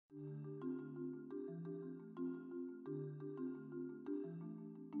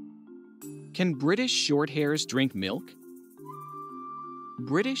Can British Shorthairs drink milk?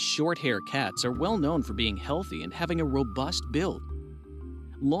 British Shorthair cats are well known for being healthy and having a robust build.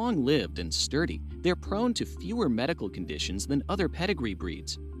 Long-lived and sturdy, they're prone to fewer medical conditions than other pedigree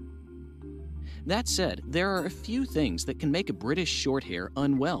breeds. That said, there are a few things that can make a British Shorthair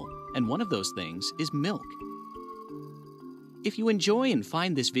unwell, and one of those things is milk. If you enjoy and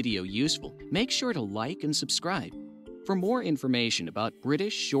find this video useful, make sure to like and subscribe. For more information about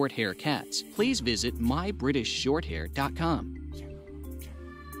British Shorthair cats, please visit mybritishshorthair.com.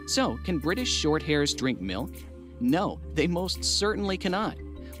 So, can British Shorthairs drink milk? No, they most certainly cannot.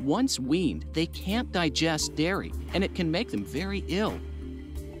 Once weaned, they can't digest dairy, and it can make them very ill.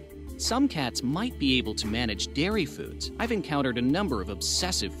 Some cats might be able to manage dairy foods. I've encountered a number of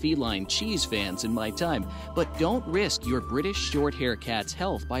obsessive feline cheese fans in my time, but don't risk your British Shorthair cat's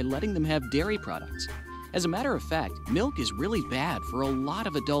health by letting them have dairy products. As a matter of fact, milk is really bad for a lot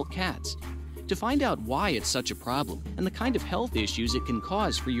of adult cats. To find out why it's such a problem and the kind of health issues it can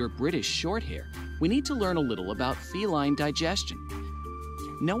cause for your British Shorthair, we need to learn a little about feline digestion.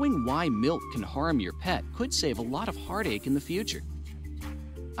 Knowing why milk can harm your pet could save a lot of heartache in the future.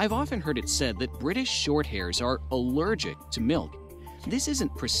 I've often heard it said that British Shorthairs are allergic to milk. This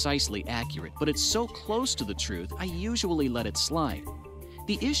isn't precisely accurate, but it's so close to the truth I usually let it slide.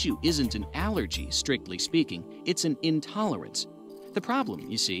 The issue isn't an allergy, strictly speaking, it's an intolerance. The problem,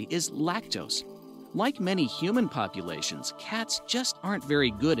 you see, is lactose. Like many human populations, cats just aren't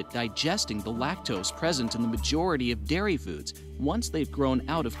very good at digesting the lactose present in the majority of dairy foods once they've grown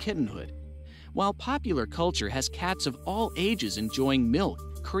out of kittenhood. While popular culture has cats of all ages enjoying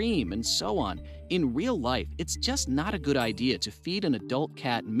milk, cream, and so on, in real life it's just not a good idea to feed an adult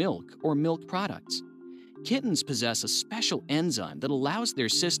cat milk or milk products. Kittens possess a special enzyme that allows their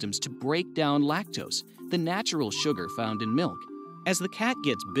systems to break down lactose, the natural sugar found in milk. As the cat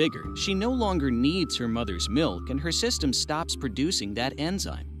gets bigger, she no longer needs her mother's milk and her system stops producing that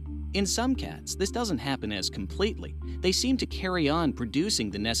enzyme. In some cats, this doesn't happen as completely. They seem to carry on producing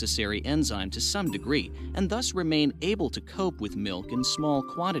the necessary enzyme to some degree and thus remain able to cope with milk in small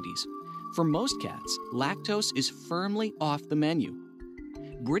quantities. For most cats, lactose is firmly off the menu.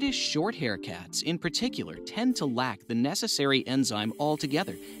 British Shorthair cats, in particular, tend to lack the necessary enzyme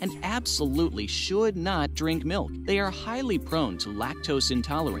altogether and absolutely should not drink milk. They are highly prone to lactose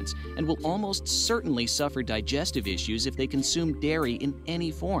intolerance and will almost certainly suffer digestive issues if they consume dairy in any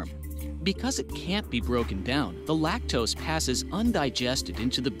form. Because it can't be broken down, the lactose passes undigested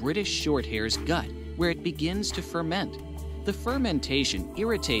into the British Shorthair's gut, where it begins to ferment. The fermentation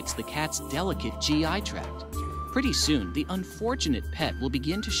irritates the cat's delicate GI tract. Pretty soon, the unfortunate pet will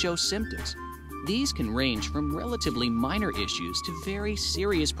begin to show symptoms. These can range from relatively minor issues to very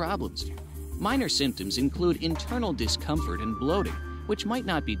serious problems. Minor symptoms include internal discomfort and bloating, which might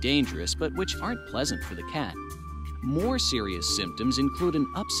not be dangerous but which aren't pleasant for the cat. More serious symptoms include an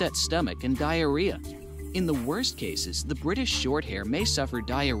upset stomach and diarrhea. In the worst cases, the British Shorthair may suffer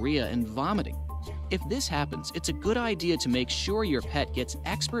diarrhea and vomiting. If this happens, it's a good idea to make sure your pet gets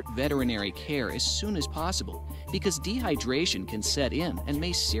expert veterinary care as soon as possible, because dehydration can set in and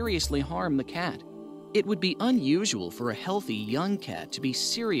may seriously harm the cat. It would be unusual for a healthy young cat to be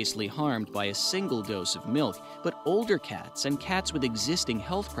seriously harmed by a single dose of milk, but older cats and cats with existing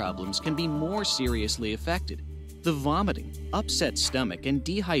health problems can be more seriously affected. The vomiting, upset stomach, and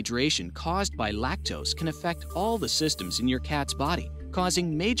dehydration caused by lactose can affect all the systems in your cat's body,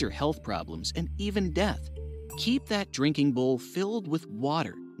 causing major health problems and even death. Keep that drinking bowl filled with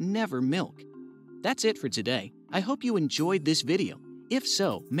water, never milk. That's it for today. I hope you enjoyed this video. If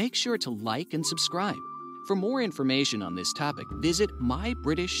so, make sure to like and subscribe. For more information on this topic, visit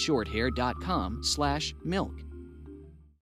mybritishshorthair.com/milk.